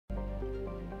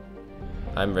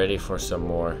I'm ready for some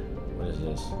more. What is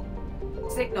this?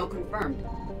 Signal confirmed.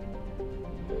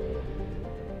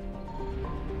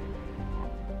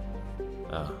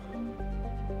 Oh.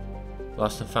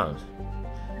 Lost and found.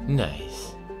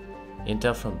 Nice.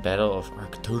 Intel from Battle of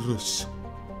Arcturus.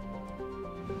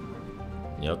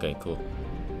 Yeah, okay, cool.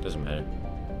 Doesn't matter.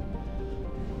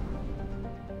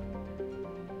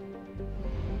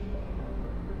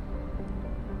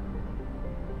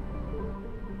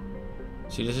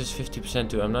 See, this is 50%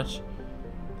 too. I'm not.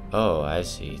 Oh, I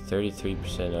see.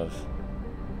 33% of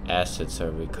assets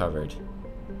are recovered.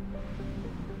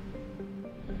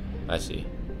 I see.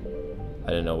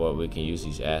 I don't know what we can use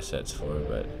these assets for,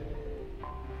 but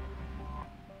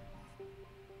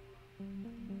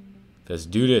let's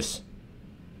do this.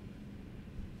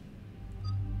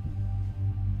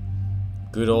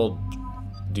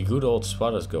 The good old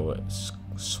SWAT is going.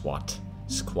 Squad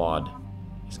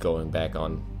is going back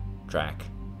on track.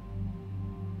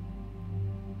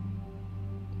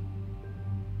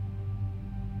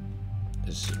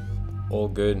 It's all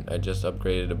good. I just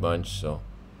upgraded a bunch, so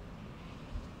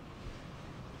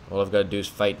all I've got to do is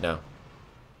fight now.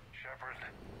 Shepard,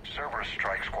 Cerberus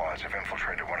strike squads have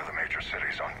infiltrated one of the major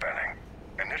cities on Benning.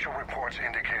 Initial reports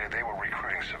indicated they were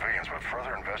recruiting civilians, but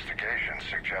further investigation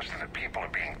suggested that people are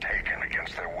being taken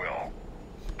against their will.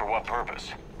 For what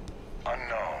purpose?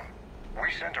 Unknown.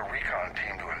 We sent a recon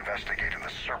team to investigate, and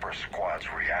the Cerberus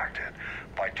squads reacted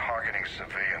by targeting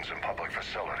civilians in public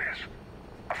facilities.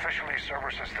 Officially,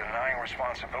 Cerberus is denying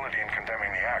responsibility and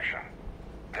condemning the action.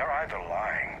 They're either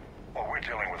lying, or we're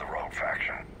dealing with a rogue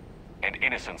faction. And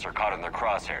innocents are caught in their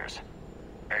crosshairs.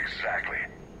 Exactly.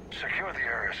 Secure the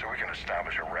area so we can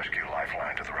establish a rescue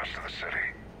lifeline to the rest of the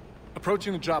city.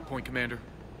 Approaching the drop point, Commander.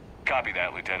 Copy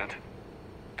that, Lieutenant.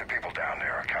 The people down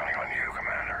there are counting on you,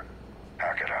 Commander.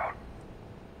 Hack it out.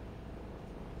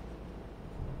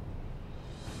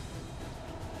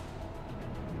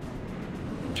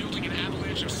 Fielding an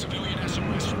avalanche of civilian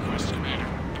SOS requests, Commander.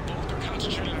 The bulk are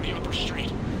concentrated on the upper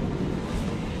street.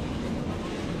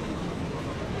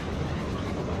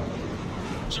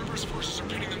 Cerberus forces are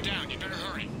pinning them down. You better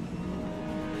hurry.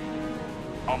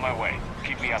 On my way.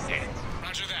 Keep me updated.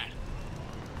 Roger that.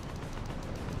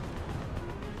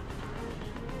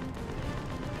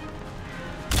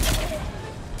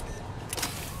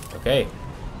 Okay,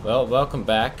 well, welcome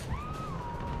back,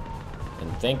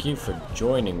 and thank you for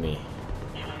joining me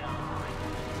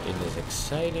in this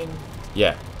exciting,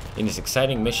 in this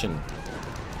exciting mission.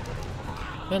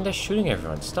 Man, they're shooting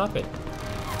everyone. Stop it,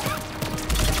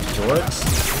 dorks.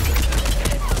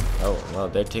 Oh, well,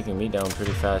 they're taking me down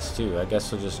pretty fast too. I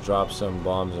guess we'll just drop some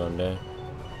bombs on there.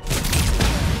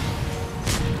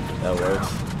 That works.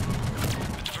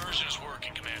 The diversion is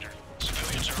working, Commander.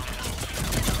 Civilians are on the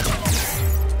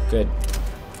move. Good.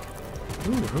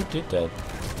 Ooh, who did that?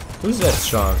 Who's that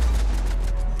strong?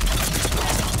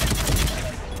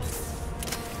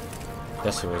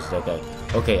 Guess it was that guy.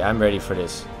 Okay, I'm ready for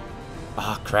this.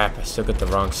 Ah, crap, I still got the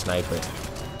wrong sniper.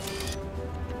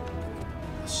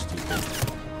 Stupid.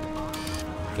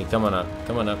 Okay, come on up.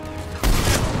 Come on up.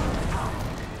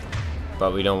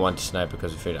 But we don't want to sniper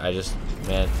because we're afraid.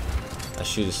 Man, I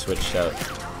should have switched out.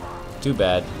 Too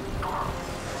bad.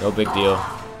 No big deal.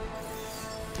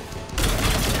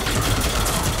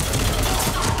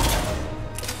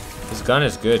 This gun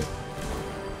is good.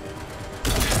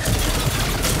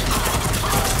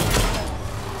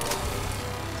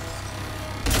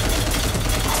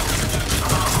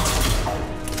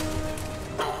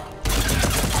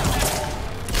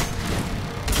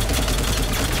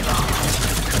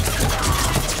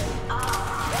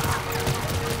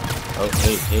 Oh,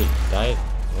 hey, dive.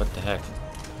 What the heck?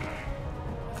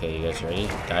 Okay, you guys ready?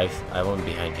 Dive. I want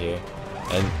behind here.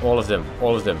 And all of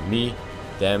them. Me,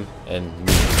 them, and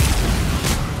me.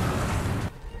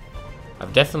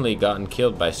 I've definitely gotten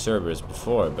killed by Cerberus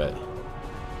before, but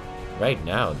right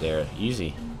now they're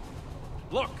easy.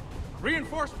 Look!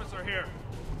 Reinforcements are here!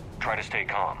 Try to stay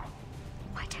calm.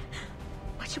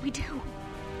 What should we do?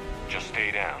 Just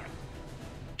stay down.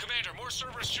 Commander, more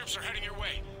Cerberus troops are heading your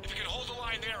way. If you can hold the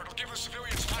line there, it'll give the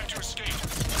civilians time to escape.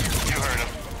 You heard him.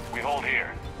 We hold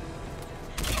here.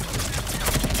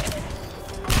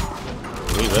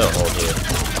 We will hold here.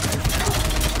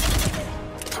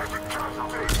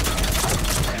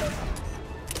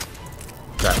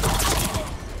 Crap.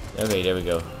 Okay, there we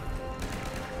go.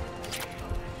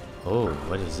 Oh,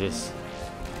 what is this?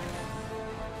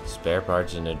 Spare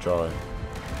parts in a drawer.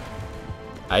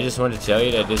 I just want to tell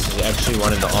you that this is actually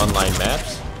one of the online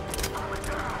maps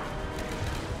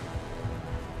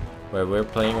where we're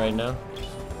playing right now.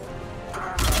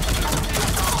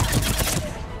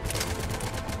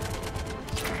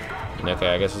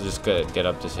 Okay, I guess we'll just get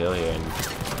up this hill here and...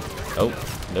 Oh,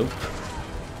 nope.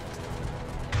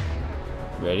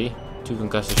 Ready? 2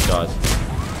 concussive shots.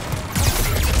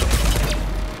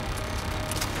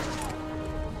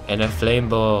 And a flame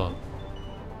ball.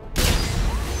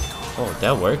 Oh,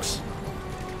 that works.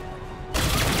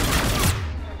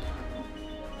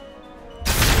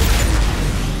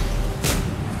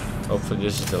 Hopefully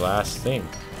this is the last thing.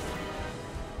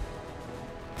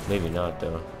 Maybe not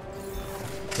though.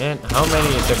 Man, how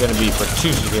many is there gonna be for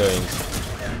 2 civilians?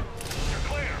 You're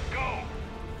clear. Go.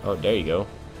 Oh, there you go.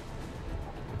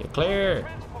 You're clear.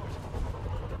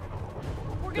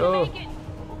 Go.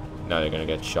 Now they're gonna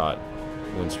get shot.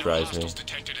 Wouldn't surprise me. Hostiles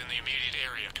detected in the immediate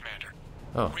area, Commander.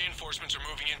 Oh. Reinforcements are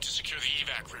moving in to secure the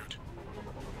evac route.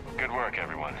 Good work,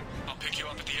 everyone. I'll pick you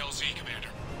up at the LZ, Commander.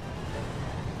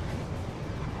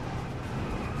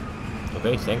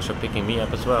 Okay, thanks for picking me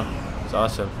up as well. It's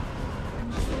awesome.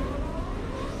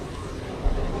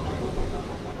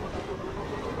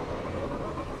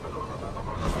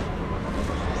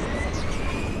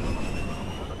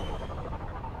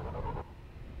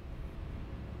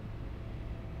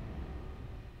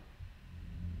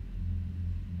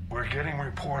 We're getting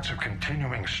reports of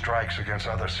continuing strikes against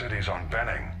other cities on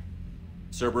Benning.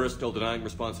 Cerberus still denying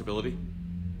responsibility?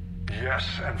 Yes,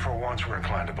 and for once we're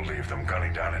inclined to believe them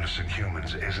gunning down innocent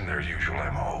humans isn't their usual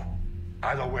MO.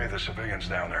 Either way, the civilians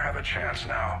down there have a chance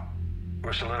now.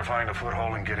 We're solidifying a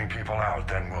foothold and getting people out,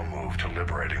 then we'll move to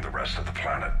liberating the rest of the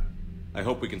planet. I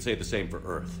hope we can say the same for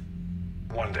Earth.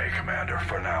 One day, Commander.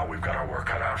 For now, we've got our work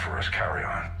cut out for us. Carry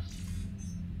on.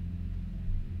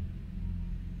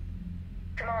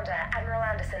 Commander, Admiral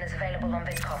Anderson is available on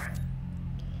VidCom.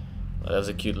 Well, that was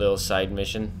a cute little side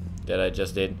mission that I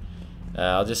just did.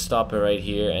 I'll just stop it right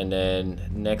here, and then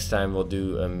next time we'll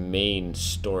do a main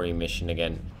story mission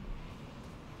again.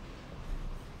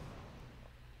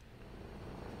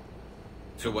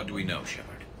 So what do we know,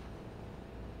 Shepard?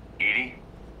 Edie?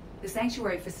 The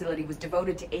sanctuary facility was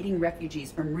devoted to aiding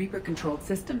refugees from Reaper-controlled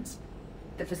systems.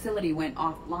 The facility went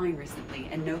offline recently,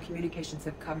 and no communications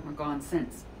have come or gone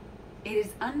since. It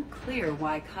is unclear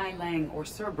why Kai Lang or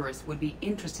Cerberus would be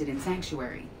interested in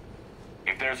Sanctuary.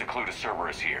 If there's a clue to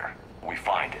Cerberus here, we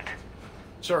find it.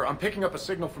 Sir, I'm picking up a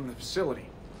signal from the facility.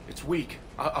 It's weak.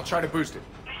 I'll try to boost it.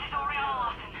 This is Oriana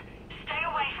Lawson. Stay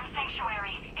away from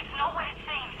Sanctuary. It's not what it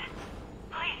seems.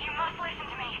 Please, you must listen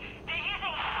to me. They're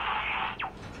using...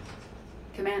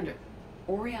 Commander,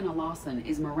 Oriana Lawson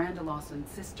is Miranda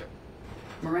Lawson's sister.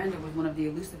 Miranda was one of the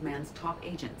Elusive Man's top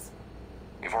agents.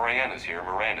 If Oriana's here,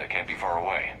 Miranda can't be far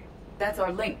away. That's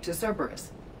our link to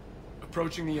Cerberus.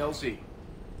 Approaching the LZ.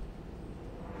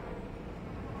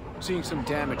 Seeing some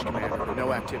damage, Commander, but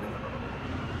no activity.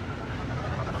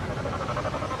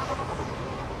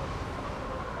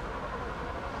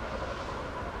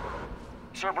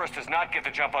 Cerberus does not get the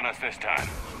jump on us this time.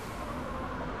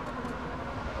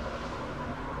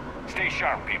 Stay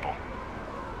sharp, people.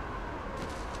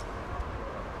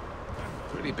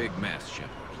 Pretty big mess, Shepard.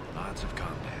 Lots of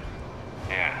combat.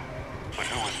 Yeah, but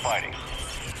who was fighting?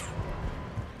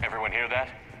 Everyone hear that?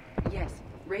 Yes,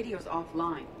 radio's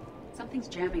offline. Something's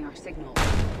jamming our signal.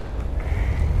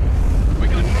 We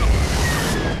got trouble.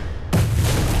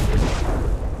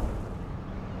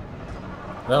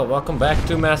 Well, welcome back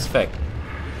to Mass Effect.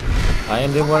 I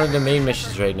am in one of the main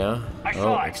missions right now.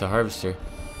 Oh, it's a harvester.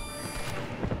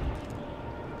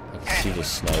 I can see the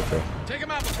sniper. Take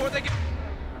them out before they get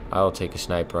I'll take a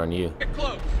sniper on you.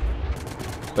 close.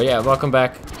 But yeah, welcome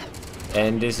back.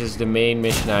 And this is the main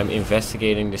mission. I'm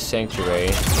investigating the sanctuary.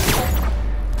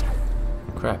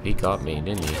 Crap, he got me,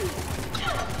 didn't he?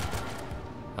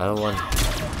 I don't want...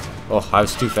 Oh, I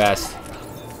was too fast.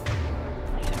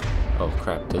 Oh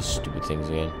crap, those stupid things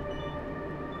again.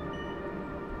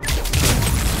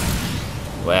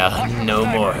 Well, no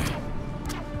more.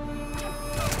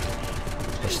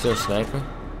 There's still a sniper?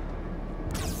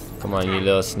 Come on, you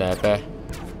little sniper.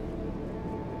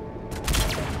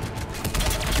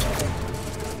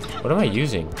 What am I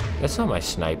using? That's not my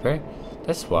sniper.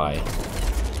 That's why.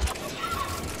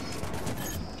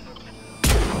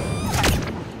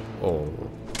 Oh.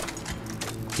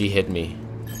 He hit me.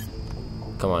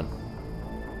 Come on.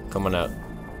 Come on out.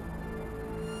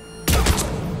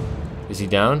 Is he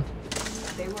down?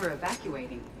 They were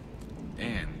evacuating.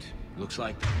 And looks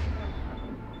like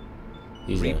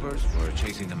He's down. Reapers were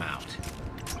chasing them out.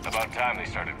 About time they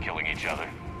started killing each other.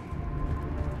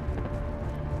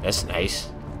 That's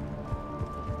nice.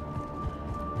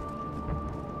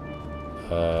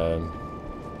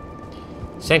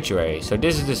 Sanctuary. So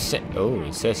this is the oh,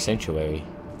 it says sanctuary.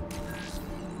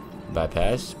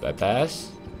 Bypass,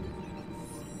 bypass.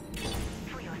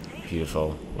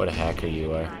 Beautiful. What a hacker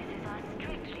you are.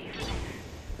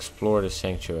 Explore the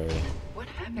sanctuary. What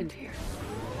happened here?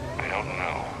 I don't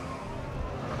know.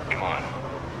 Come on.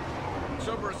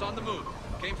 Cerberus on the move.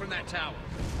 Came from that tower.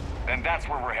 Then that's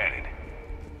where we're headed.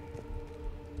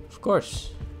 Of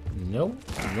course. No,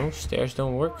 stairs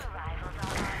don't work.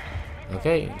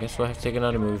 Okay, I guess we'll have to take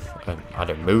another move.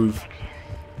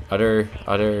 Other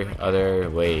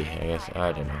way, I guess.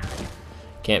 I don't know.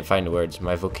 Can't find the words.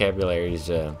 My vocabulary is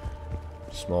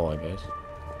small, I guess.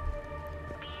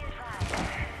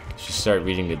 Should start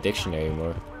reading the dictionary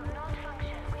more.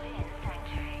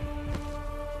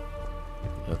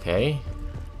 Okay.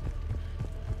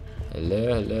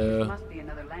 Hello. Must be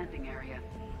another landing area.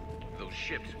 Those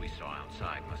ships we saw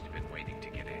outside must have been waiting to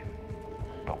get in.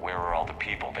 But where are all the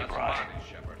people they brought?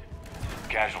 Shepard.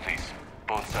 Casualties,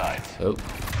 both sides. Oh.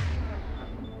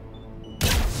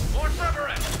 More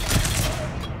Cerberus!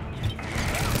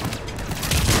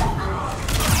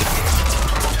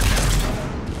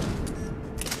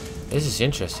 This is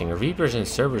interesting. Reapers and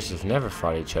Cerberus have never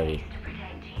fought each other.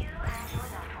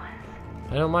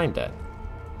 I don't mind that.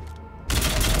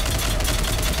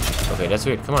 Okay, that's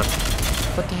weird. Come on.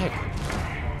 What the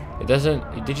heck? It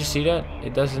doesn't... Did you see that?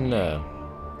 It doesn't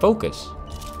focus.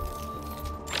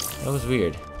 That was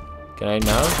weird. Can I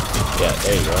now? Yeah,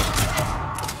 there you go.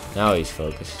 Now he's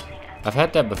focused. I've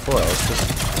had that before. It's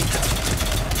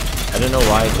just... I don't know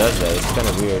why it does that. It's kind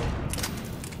of weird.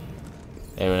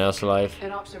 Anyone else alive?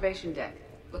 An observation deck.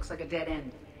 Looks like a dead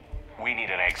end. We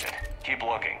need an exit. Keep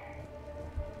looking.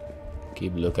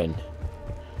 Keep looking.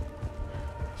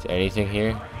 Is there anything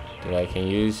here that I can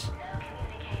use? This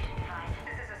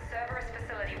is a Cerberus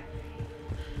facility.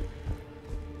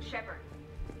 Shepard.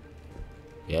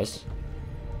 Yes.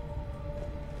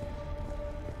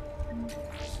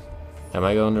 Am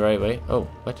I going the right way? Oh,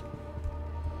 what?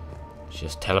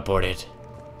 Just teleported.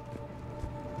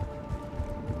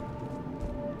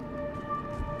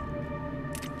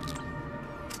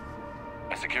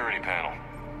 A security panel.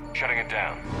 Shutting it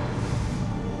down.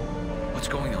 What's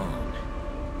going on?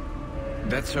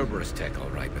 That's Cerberus tech, all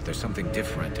right, but there's something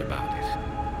different about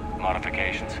it.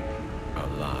 Modifications. A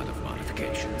lot of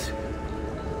modifications.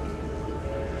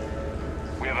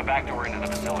 We have a back door into the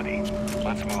facility.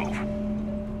 Let's move.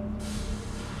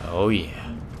 Oh yeah.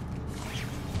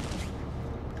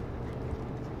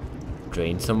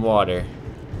 Drain some water.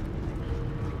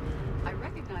 I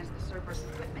recognize the Cerberus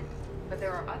equipment, but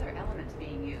there are other elements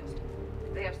being used.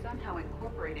 They have somehow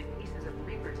incorporated pieces of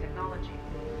Reaper technology.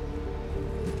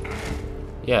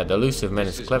 Yeah, the elusive man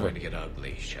is clever. This is going to get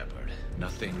ugly, Shepard.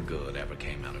 Nothing good ever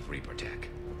came out of Reaper tech.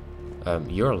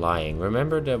 You're lying.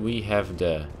 Remember that we have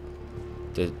the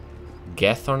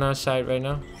Geth on our side right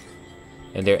now?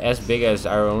 And they're as big as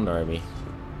our own army.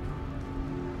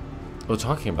 Well,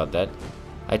 talking about that,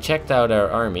 I checked out our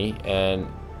army and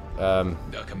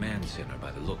The command center,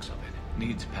 by the looks of it,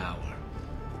 needs power.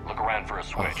 Look around for a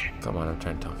switch. Oh, come on, I'm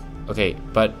trying to talk. Okay,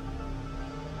 but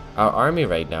our army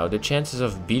right now, the chances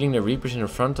of beating the Reapers in the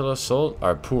frontal assault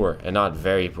are poor and not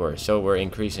very poor. So we're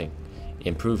improving,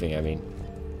 I mean.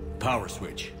 Power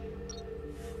switch.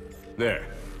 There.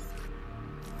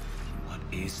 What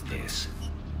is this?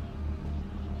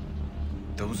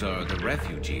 Those are the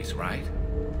refugees, right?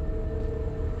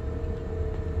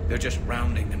 They're just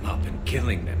rounding them up and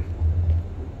killing them.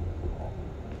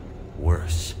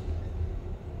 Worse.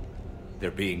 They're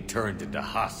being turned into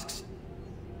husks.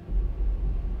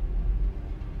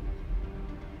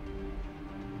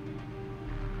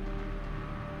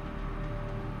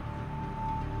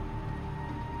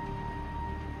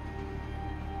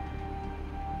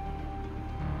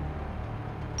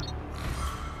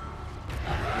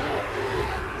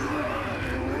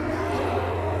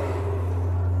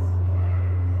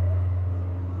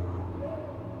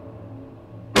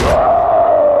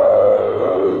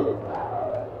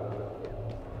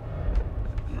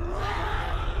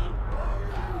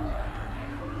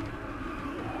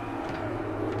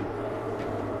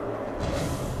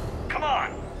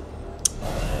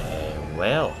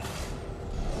 Well,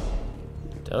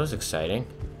 that was exciting.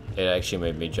 It actually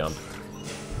made me jump.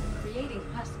 Creating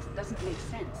husks doesn't make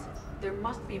sense. There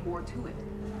must be more to it.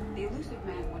 The elusive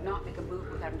man would not make a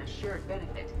move without an assured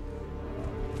benefit.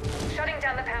 Shutting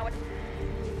down the power.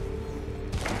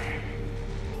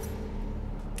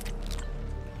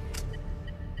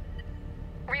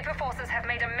 Reaper forces have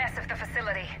made a mess of the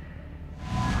facility.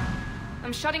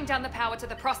 I'm shutting down the power to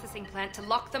the processing plant to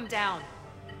lock them down.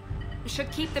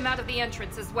 Should keep them out of the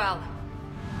entrance as well.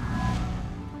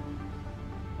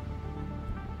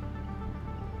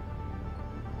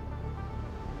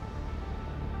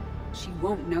 She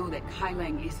won't know that Kai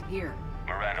Lang is here.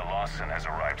 Miranda Dawson has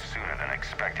arrived sooner than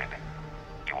expected.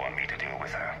 You want me to deal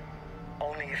with her?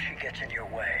 Only if she gets in your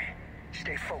way.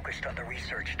 Stay focused on the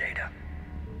research data.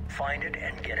 Find it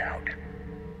and get out.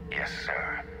 Yes,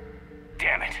 sir.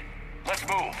 Damn it. Let's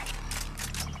move.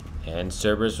 And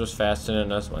Cerberus was faster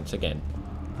than us once again.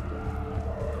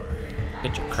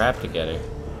 Get your crap together.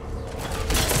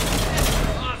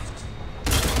 Not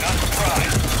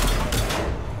surprised.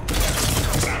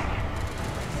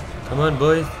 Come on,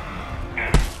 boys.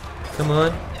 Come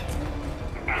on.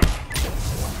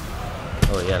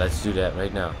 Oh yeah, let's do that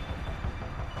right now.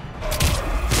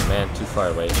 Man, too far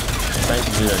away. I'm trying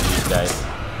to do it on these guys.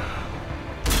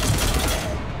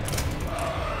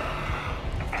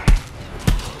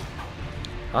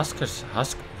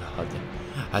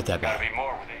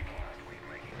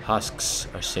 Husks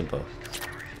are simple.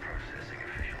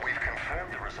 We've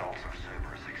confirmed the results of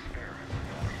Cerberus experiment.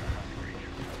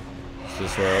 Is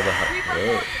this where all the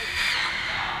whoa.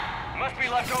 Must be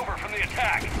left over from the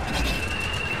attack.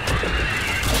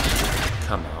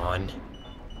 Come on.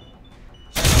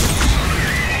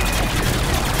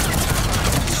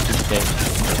 Stupid thing.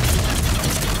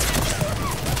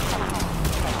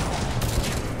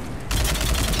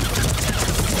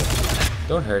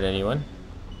 Don't hurt anyone.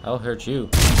 I'll hurt you.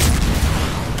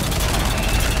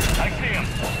 I see him.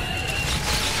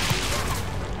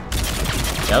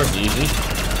 That was easy.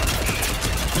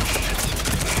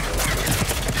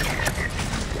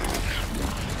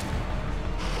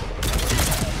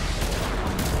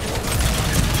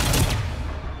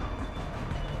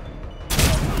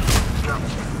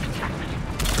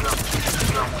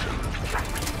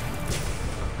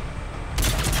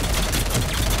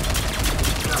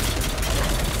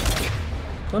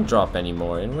 Don't drop any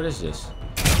more in. What is this?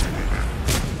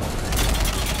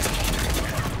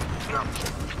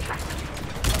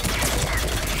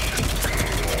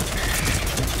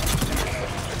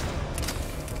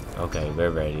 Okay,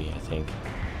 we're ready, I think.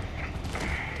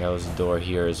 That was a door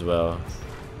here as well.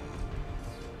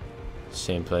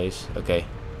 Same place. Okay.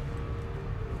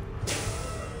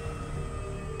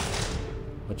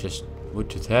 What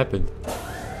just happened?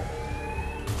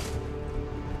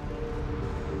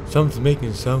 Something's making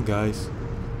a sound, guys.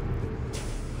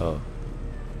 Oh.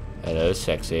 Hello,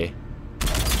 sexy.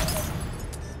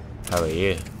 How are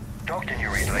you? Dr.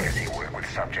 Nuri's legacy work with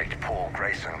subject Paul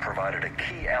Grayson provided a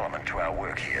key element to our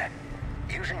work here.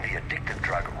 Using the addictive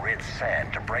drug red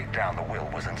sand to break down the will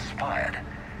was inspired,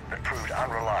 but proved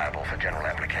unreliable for general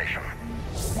application.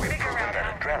 We've proven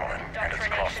that adrenaline and its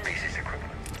cross-species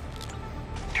equivalent.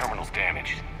 Terminal's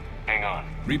damaged. Hang on.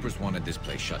 Reapers wanted this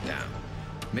place shut down.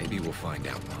 Maybe we'll find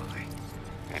out why.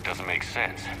 It doesn't make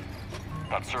sense.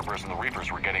 Thought Cerberus and the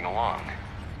Reapers were getting along.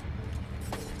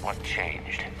 What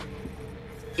changed?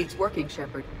 It's working,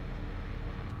 Shepard.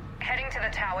 Heading to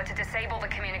the tower to disable the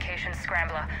communications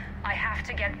scrambler. I have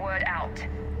to get word out.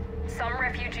 Some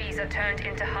refugees are turned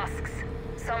into husks.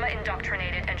 Some are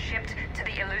indoctrinated and shipped to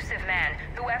the elusive man.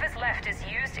 Whoever's left is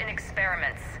used in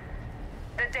experiments.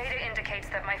 The data indicates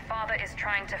that my father is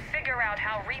trying to figure out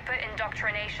how Reaper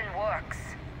indoctrination works.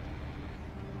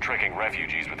 Tricking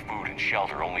refugees with food and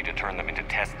shelter only to turn them into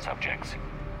test subjects.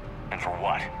 And for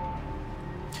what?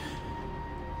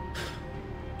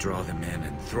 Draw them in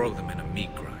and throw them in a meat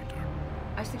grinder.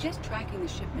 I suggest tracking the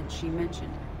shipment she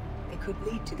mentioned. It could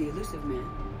lead to the elusive man.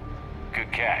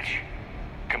 Good catch.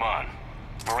 Come on.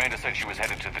 Miranda said she was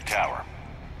headed to the tower.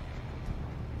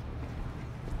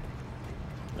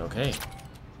 Okay.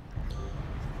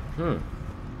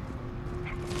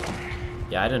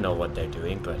 Yeah, I don't know what they're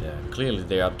doing, but clearly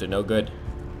they're up to no good.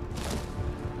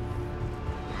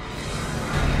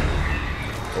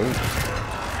 Oh.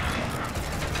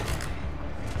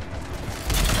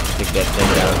 Take that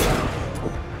thing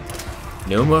down.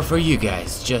 No more for you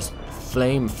guys, just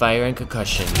flame, fire, and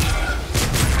concussion.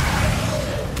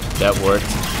 That worked.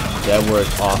 That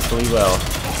worked awfully well.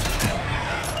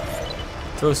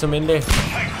 Throw some in there.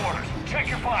 Headquarters, check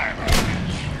your fire.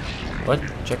 What?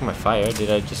 Check my fire? Did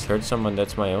I just hurt someone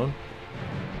that's my own?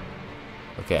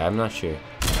 Okay, I'm not sure.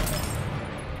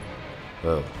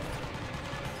 Whoa.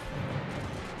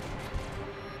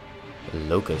 A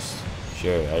locust.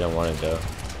 Sure, I don't want it though.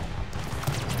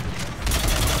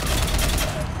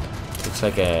 Looks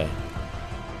like a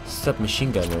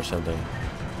submachine gun or something.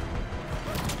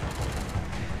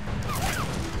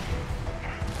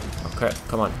 Oh crap,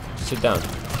 come on, sit down.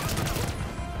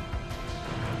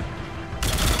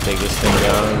 Take this thing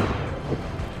down.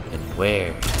 And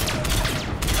where?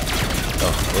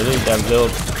 Oh, really? That little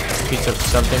piece of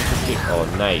something to shoot? Oh,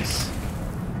 nice.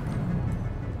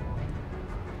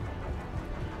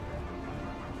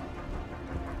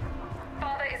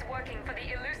 Father is working for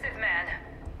the elusive man.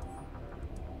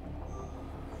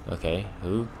 Okay,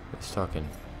 who is talking?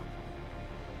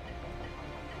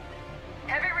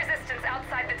 Heavy resistance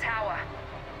outside the tower.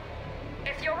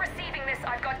 If you're receiving this,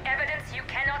 I've got evidence you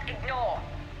cannot ignore.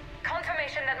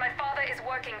 Confirmation that my father is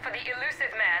working for the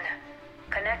elusive man.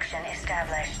 Connection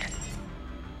established.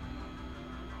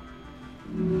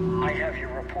 I have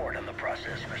your report on the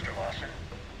process, Mr. Lawson.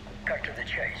 Cut to the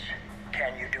chase.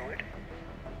 Can you do it?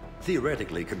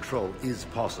 Theoretically, control is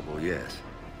possible, yes.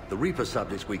 The Reaper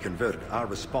subjects we converted are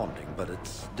responding, but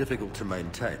it's difficult to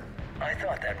maintain. I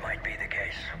thought that might be the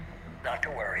case. Not to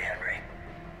worry, Henry.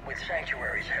 With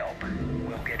Sanctuary's help,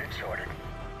 we'll get it sorted.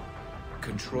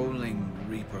 Controlling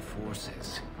Reaper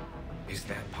forces. Is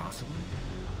that possible?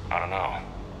 I don't know.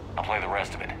 I'll play the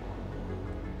rest of it.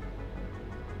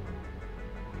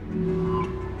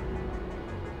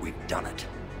 We've done it.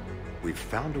 We've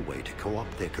found a way to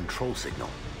co-opt their control signal.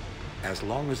 As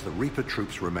long as the Reaper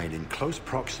troops remain in close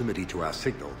proximity to our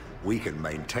signal, we can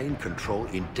maintain control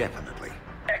indefinitely.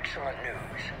 Excellent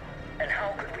news. And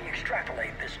how could we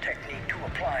extrapolate this technique to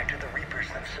apply to the Reapers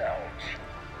themselves?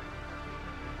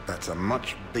 That's a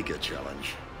much bigger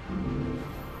challenge.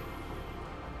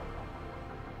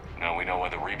 Now we know why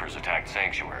the Reapers attacked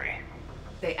Sanctuary.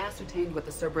 They ascertained what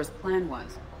the Cerberus plan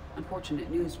was.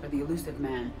 Unfortunate news for the elusive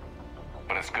man.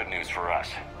 But it's good news for us.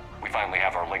 We finally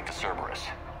have our link to Cerberus.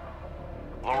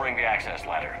 Lowering the access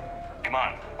ladder. Come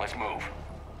on, let's move.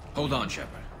 Hold on,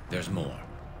 Shepard. There's more.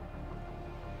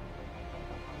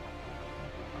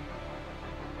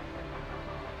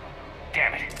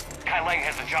 Damn it. Kai Lang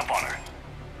has a jump on her.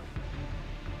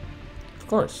 Of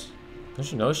course.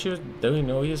 Don't you know she was? Don't you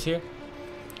know he was here?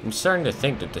 I'm starting to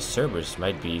think that the Cerberus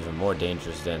might be even more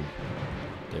dangerous than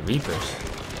the Reapers.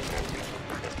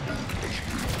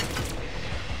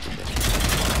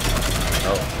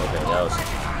 Oh, okay,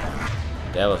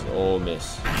 that was Ole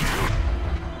Miss.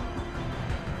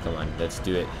 Come on, let's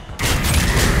do it.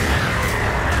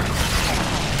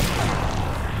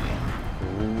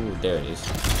 Ooh, there it is.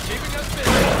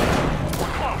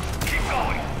 We're close. Keep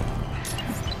going.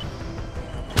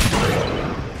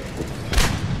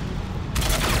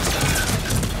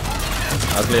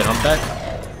 Ugly humpback.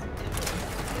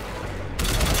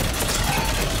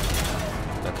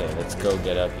 Okay, let's go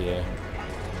get up here.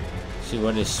 See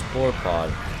what is Spore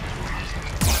Pod.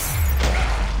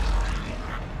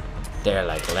 They're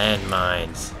like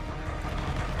landmines.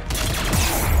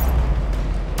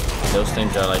 Those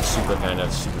things are like super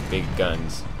big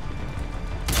guns.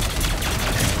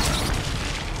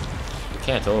 You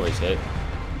can't always hit.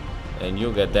 And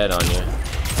you'll get that on you.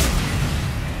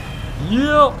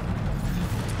 Yeah!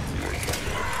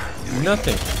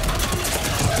 Nothing.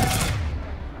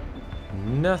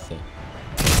 Nothing.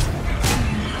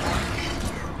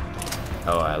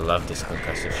 Oh, I love this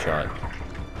concussive shot.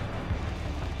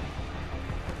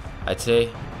 I'd say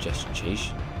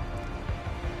gestation.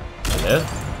 Hello?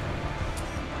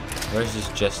 Where's this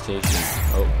gestation?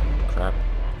 Oh, crap.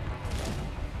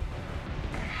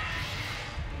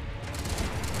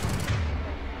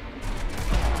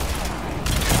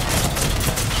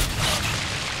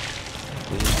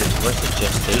 What's the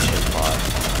gestation pod?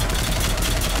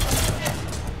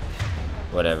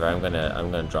 Whatever, I'm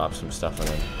gonna drop some stuff on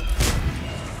them.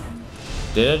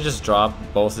 Did I just drop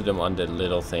both of them on the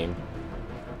little thing?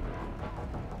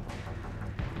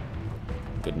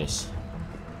 Goodness.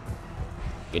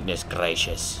 Goodness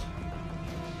gracious.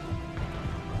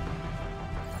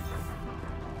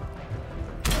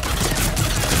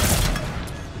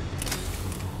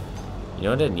 You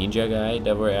know that ninja guy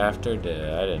that we're after?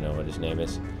 I don't know what his name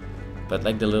is. But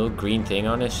like the little green thing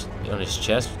on his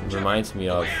chest reminds me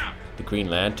of the Green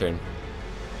Lantern.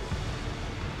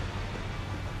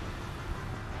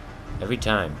 Every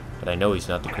time, but I know he's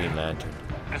not the Green Lantern.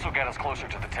 This will get us closer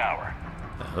to the tower.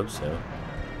 I hope so.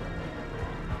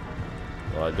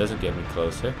 Well, it doesn't get me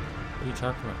closer. What are you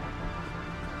talking about?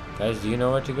 Guys, do you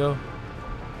know where to go?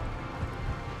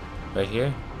 Right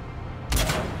here?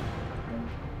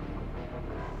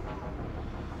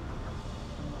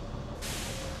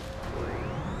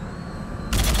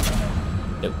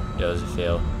 Nope, that was a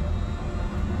fail.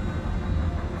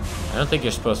 I don't think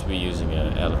you're supposed to be using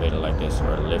an elevator like this,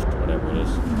 or a lift, whatever it is.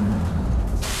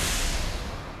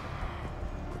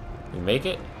 We make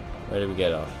it? Where did we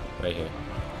get off? Right here.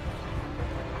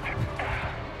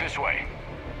 This way.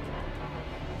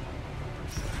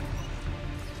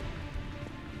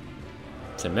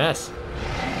 It's a mess.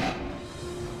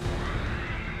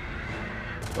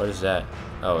 What is that?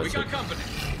 Oh, it's company.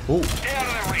 Ooh. Get out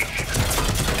of their reach.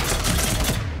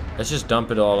 Let's just dump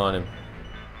it all on him.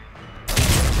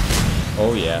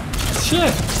 Oh yeah.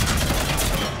 Shit!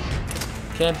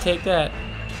 Can't take that.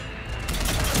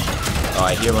 Oh,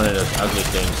 I hear one of those ugly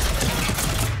things.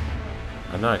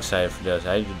 I'm not excited for those.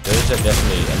 Those are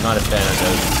definitely... I'm not a fan of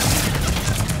those.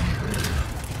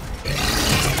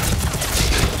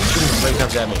 Before he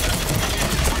comes at me.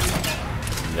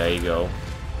 There you go.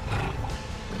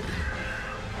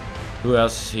 Who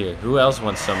else is here? Who else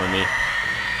wants some of me?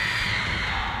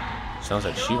 Sounds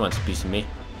like she wants a piece of me.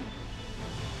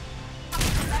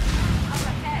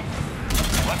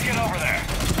 Let's get over there.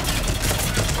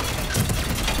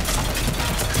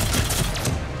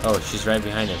 Oh, she's right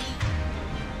behind him.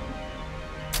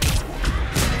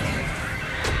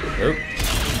 Nope.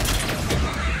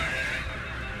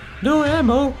 No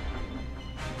ammo.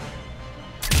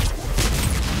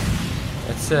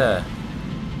 That's an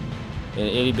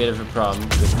itty bit of a problem.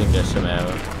 Good thing there's some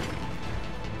ammo.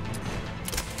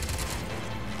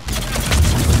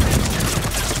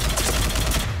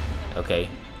 Okay.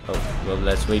 Oh, well,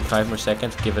 let's wait 5 more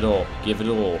seconds. Give it all. Give it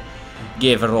all.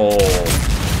 Give it all.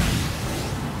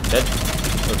 That...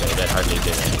 Okay, that hardly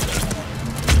did anything.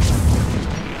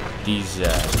 These,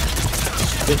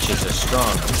 bitches are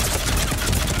strong.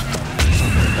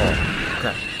 Oh,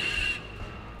 crap.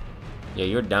 Yeah,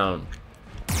 you're down.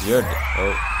 You're...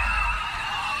 Oh.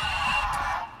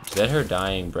 Is that her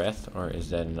dying breath, or is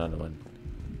that another one?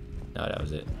 No, that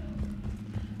was it.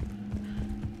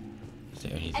 Is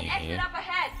there anything here? Up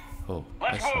ahead. Oh,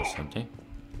 I saw something.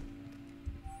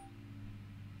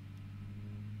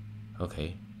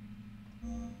 Okay.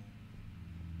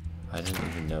 I didn't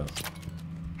even know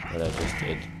what I just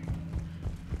did.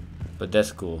 But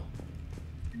that's cool.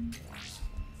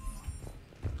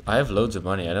 I have loads of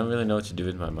money. I don't really know what to do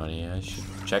with my money. I should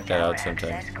check that out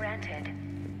sometime.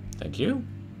 Thank you.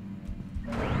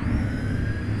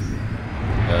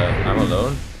 I'm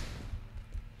alone.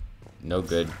 No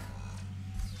good.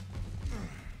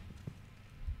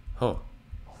 Oh.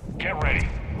 Get ready.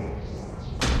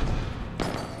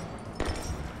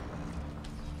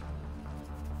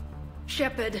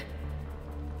 Shepard.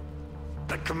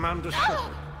 The Commander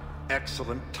Shepard.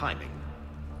 Excellent timing.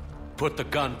 Put the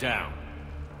gun down.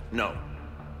 No.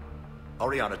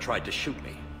 Oriana tried to shoot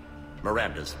me.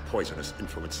 Miranda's poisonous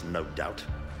influence, no doubt.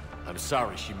 I'm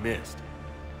sorry she missed.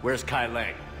 Where's Kai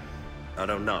Lang? I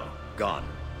don't know. Gone.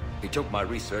 He took my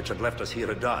research and left us here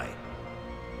to die.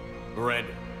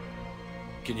 Miranda,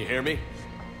 can you hear me?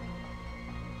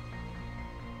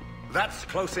 That's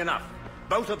close enough.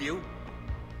 Both of you.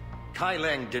 Kai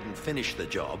Lang didn't finish the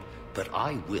job, but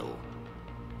I will.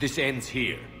 This ends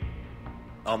here.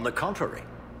 On the contrary,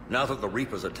 now that the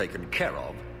Reapers are taken care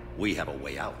of, we have a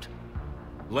way out.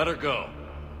 Let her go.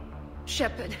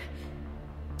 Shepard,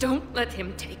 don't let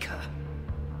him take her.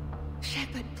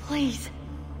 Shepard, please.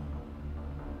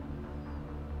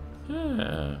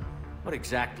 What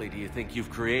exactly do you think you've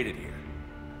created here?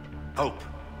 Hope.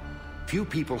 Few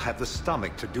people have the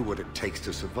stomach to do what it takes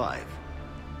to survive.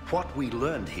 What we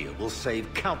learned here will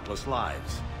save countless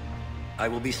lives. I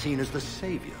will be seen as the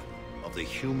savior of the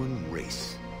human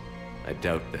race. I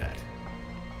doubt that.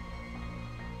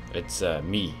 It's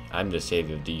me. I'm the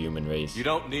savior of the human race. You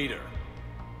don't need her.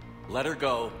 Let her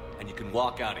go, and you can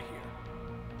walk out of here.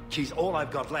 She's all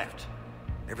I've got left.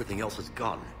 Everything else is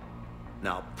gone.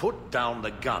 Now put down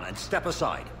the gun and step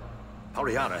aside.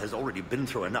 Oriana has already been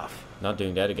through enough. Not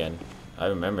doing that again. I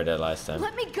remember that last time.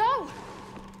 Let me go!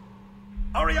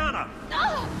 Oriana!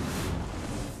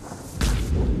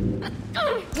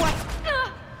 What?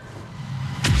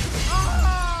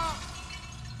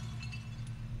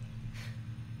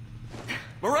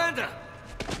 Miranda!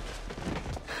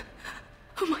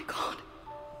 Oh my god.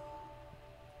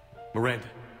 Miranda,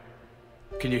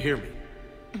 can you hear me?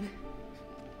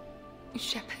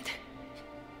 Shepard.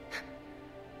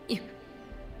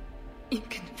 You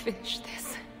can finish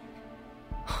this.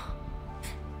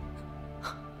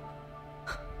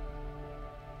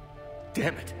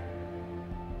 Damn it.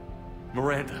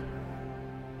 Miranda.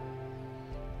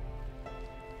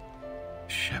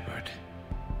 Shepard.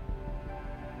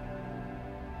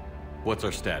 What's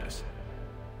our status?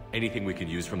 Anything we can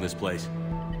use from this place?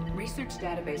 Research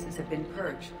databases have been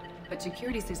purged, but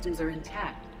security systems are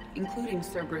intact, including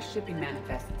Cerberus shipping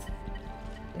manifests.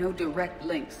 No direct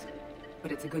links,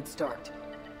 but it's a good start.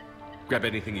 Grab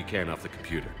anything you can off the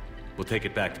computer. We'll take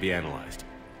it back to be analyzed.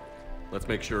 Let's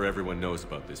make sure everyone knows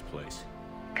about this place.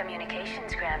 Communication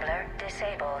scrambler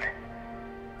disabled.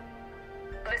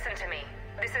 Listen to me.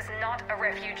 This is not a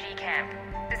refugee camp.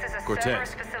 This is a Cortez,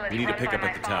 Cerberus facility we need to run pick by up my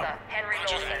at the father, tower. Henry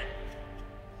Lawson.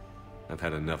 I've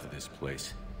had enough of this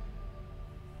place.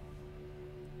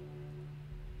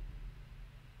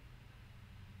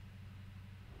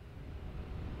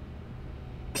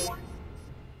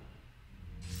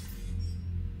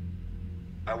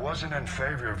 I wasn't in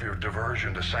favor of your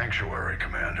diversion to Sanctuary,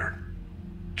 Commander.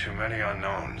 Too many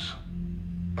unknowns.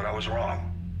 But I was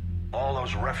wrong. All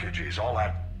those refugees, all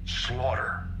that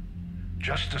slaughter,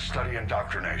 just to study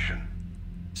indoctrination.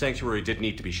 Sanctuary did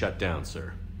need to be shut down,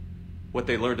 sir. What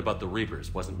they learned about the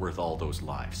Reapers wasn't worth all those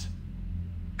lives.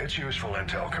 It's useful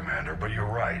intel, Commander, but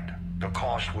you're right. The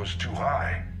cost was too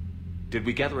high. Did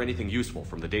we gather anything useful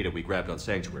from the data we grabbed on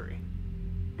Sanctuary?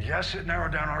 Yes, it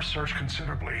narrowed down our search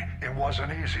considerably. It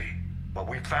wasn't easy, but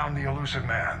we found the elusive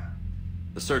man.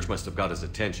 The search must have got his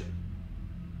attention.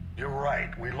 You're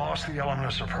right. We lost the element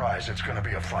of surprise. It's gonna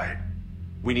be a fight.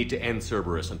 We need to end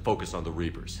Cerberus and focus on the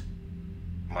Reapers.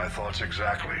 My thoughts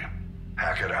exactly.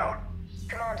 Hack it out.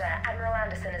 Commander, Admiral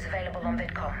Anderson is available on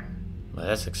VidCom. Well,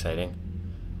 that's exciting.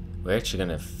 We're actually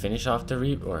gonna finish off the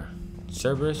Reap or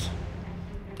Cerberus.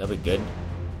 That'll be good.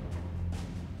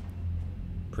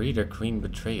 Breeder Queen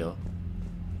betrayal.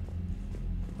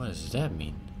 What does that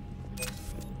mean?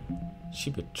 She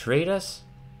betrayed us?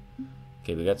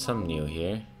 Okay, we got something new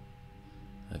here.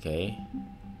 Okay.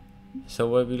 So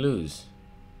what did we lose?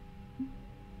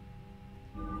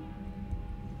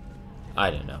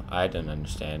 I don't know. I don't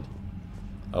understand.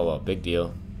 Oh well, big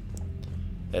deal.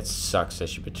 That sucks that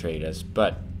she betrayed us.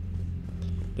 But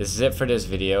this is it for this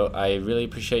video. I really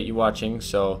appreciate you watching.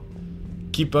 So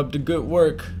keep up the good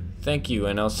work. Thank you,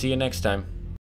 and I'll see you next time.